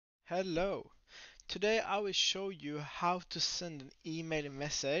Hello. Today I will show you how to send an email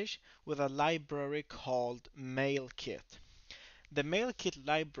message with a library called MailKit. The MailKit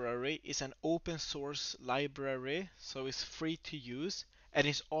library is an open source library, so it's free to use and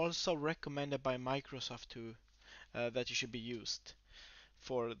is also recommended by Microsoft that it should be used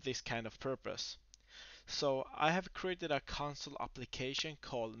for this kind of purpose. So I have created a console application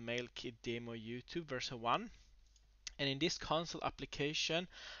called MailKit Demo YouTube version 1. And in this console application,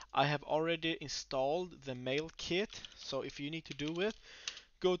 I have already installed the mail kit. So if you need to do it,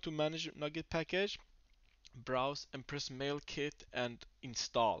 go to Manage Nugget Package, browse and press mail kit and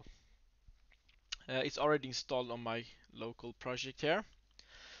install. It's already installed on my local project here.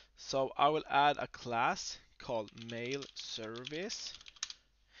 So I will add a class called mail service.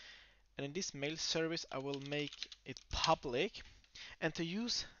 And in this mail service, I will make it public. And to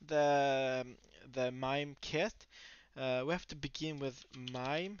use the MIME kit, we have to begin with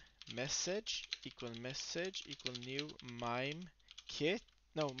MIME message equal new MIME kit,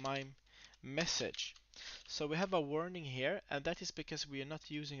 no MIME message. So we have a warning here, and that is because we are not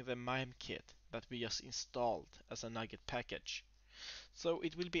using the MIME kit that we just installed as a Nugget package. So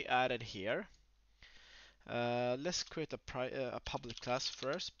it will be added here. Let's create a public class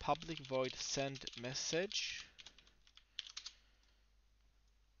first. Public void send message.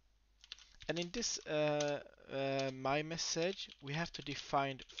 And in this my message, we have to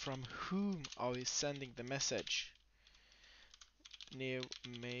define from whom are we sending the message. New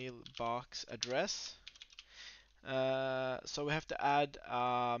mailbox address. So we have to add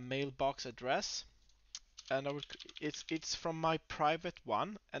a mailbox address, and it's from my private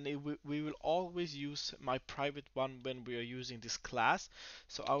one, and we will always use my private one when we are using this class.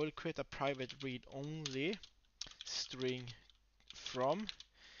 So I will create a private read only string from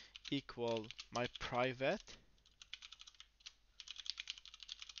equal my private.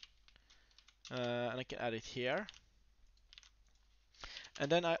 And I can add it here.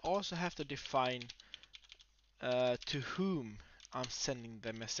 And then I also have to define to whom I'm sending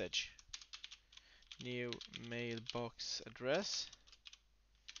the message. New mailbox address.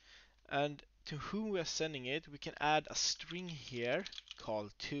 And to whom we are sending it, we can add a string here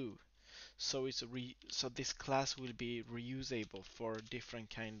called to. So so this class will be reusable for different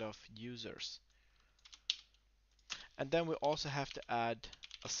kind of users. And then we also have to add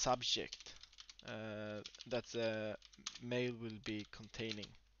a subject that the mail will be containing.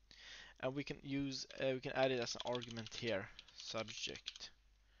 And we can add it as an argument here, subject.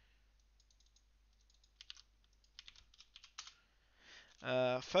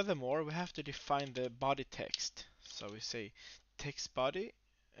 Furthermore, we have to define the body text. So we say text body.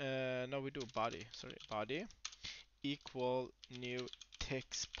 No, we do body. Sorry, body equal new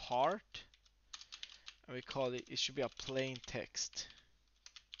text part, and we call it. It should be a plain text,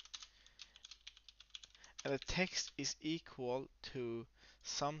 and the text is equal to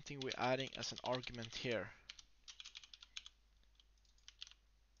something we're adding as an argument here.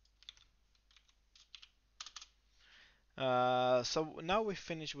 So now we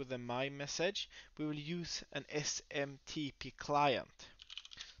finish with the my message. We will use an SMTP client.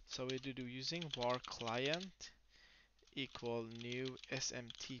 So we do using var client equal new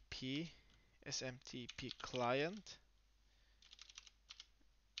SMTP client,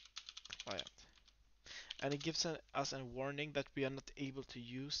 and it gives us a warning that we are not able to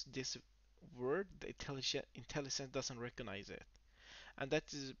use this word. The IntelliSense doesn't recognize it, and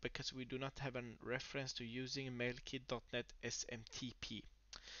that is because we do not have a reference to using mailkit.net SMTP.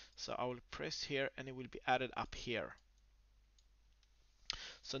 So I will press here and it will be added up here.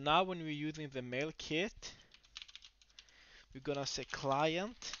 So now when we're using the mail kit, we're gonna say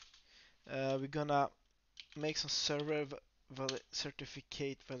client. We're gonna make some server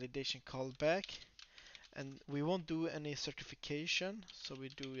certificate validation callback, and we won't do any certification, so we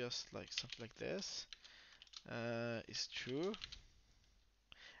do just like something like this. Is true,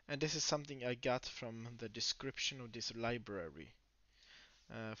 and this is something I got from the description of this library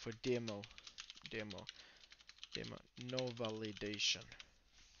for demo no validation.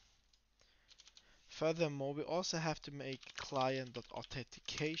 Furthermore, we also have to make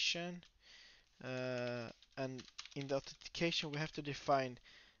client.authentication, and in the authentication we have to define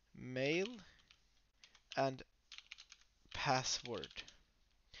mail and password.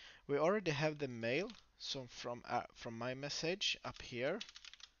 We already have the mail, so from my message up here,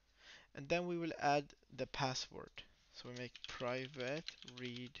 and then we will add the password. So we make private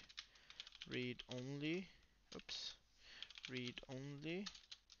read only, read only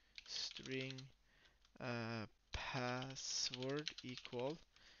string password equal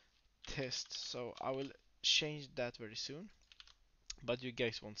test. So I will change that very soon. but you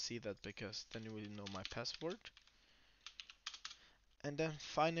guys won't see that because then you will know my password. And then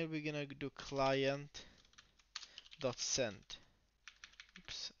finally we're gonna do client dot send.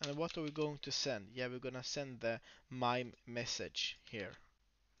 Oops. And what are we going to send? Yeah, we're gonna send the mime message here.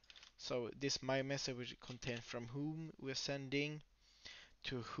 So this mime message will contain from whom we're sending,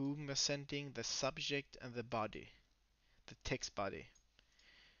 to whom we're sending, the subject and the body, the text body.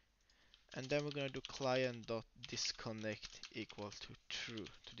 And then we're gonna do client dot disconnect equal to true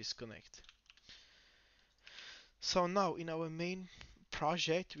to disconnect. So now in our main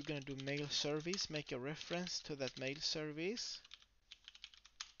project we're gonna do mail service, make a reference to that mail service,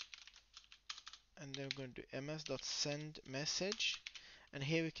 and then we're going to do ms.send message, and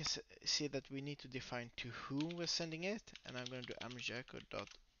here we can see that we need to define to whom we're sending it, and I'm going to do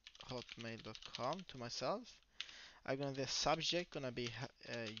amjaco.hotmail.com to myself. I'm going to the subject gonna be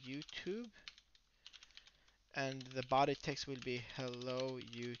YouTube, and the body text will be hello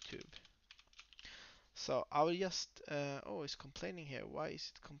YouTube. So I will just oh, it's complaining here. Why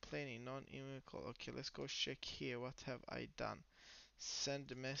is it complaining? Non-email call. Okay, let's go check here. What have I done?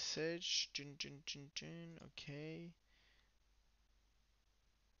 Send a message. Okay.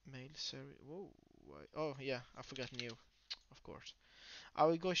 Mail service. Whoa. Why? Oh yeah, I forgot new. Of course. I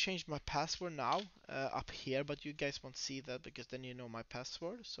will go change my password now up here, but you guys won't see that because then you know my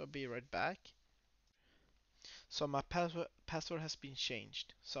password. So I'll be right back. So my password has been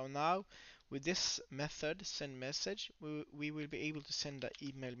changed. So now with this method send message, we will be able to send an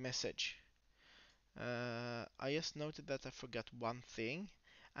email message. I just noted that I forgot one thing,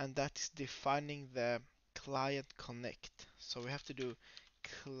 and that is defining the client connect. So we have to do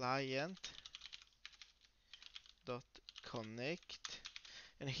client dot connect,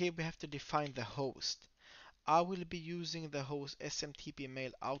 and here we have to define the host. I will be using the host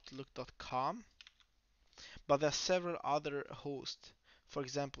smtpmailoutlook.com, but there are several other hosts. For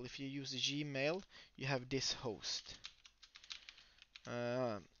example, if you use Gmail, you have this host.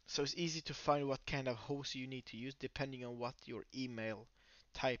 So it's easy to find what kind of host you need to use depending on what your email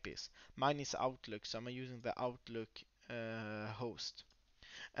type is. Mine is Outlook, so I'm using the Outlook host.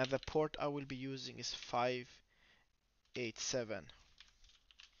 And the port I will be using is 587.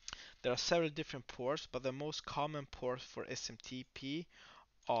 There are several different ports, but the most common ports for SMTP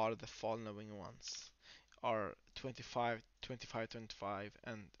are the following ones: are 25, 25, 25,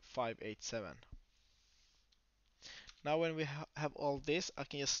 and 587. Now when we have all this, I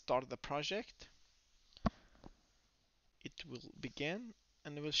can just start the project. It will begin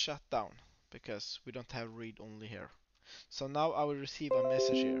and it will shut down because we don't have read only here. So now I will receive a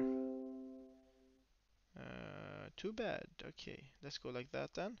message here. Too bad. Okay, let's go like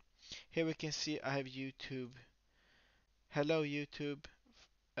that then. Here we can see I have YouTube. Hello YouTube.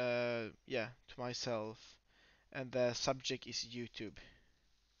 Yeah, to myself, and the subject is YouTube.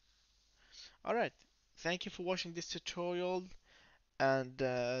 Alright, thank you for watching this tutorial, and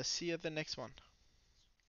see you at the next one.